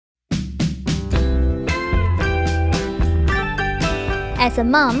As a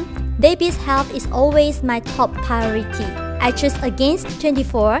mom, baby's health is always my top priority. I choose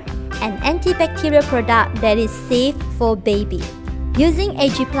Against24, an antibacterial product that is safe for baby. Using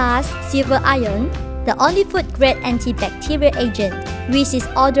Ag+ silver iron, the only food-grade antibacterial agent, which is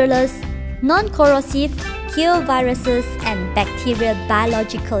odorless, non-corrosive, kill viruses and bacteria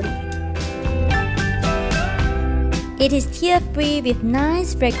biologically. It is tear-free with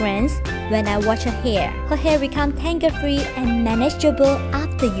nice fragrance. When I wash her hair becomes tangle-free and manageable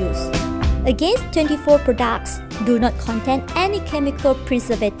after use. Against24 products do not contain any chemical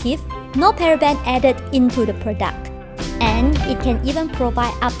preservative, no paraben added into the product. And it can even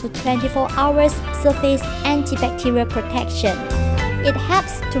provide up to 24 hours surface antibacterial protection. It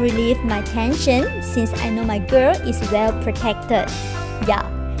helps to relieve my tension since I know my girl is well protected. Yeah,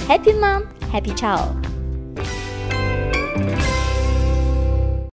 happy mom, happy child.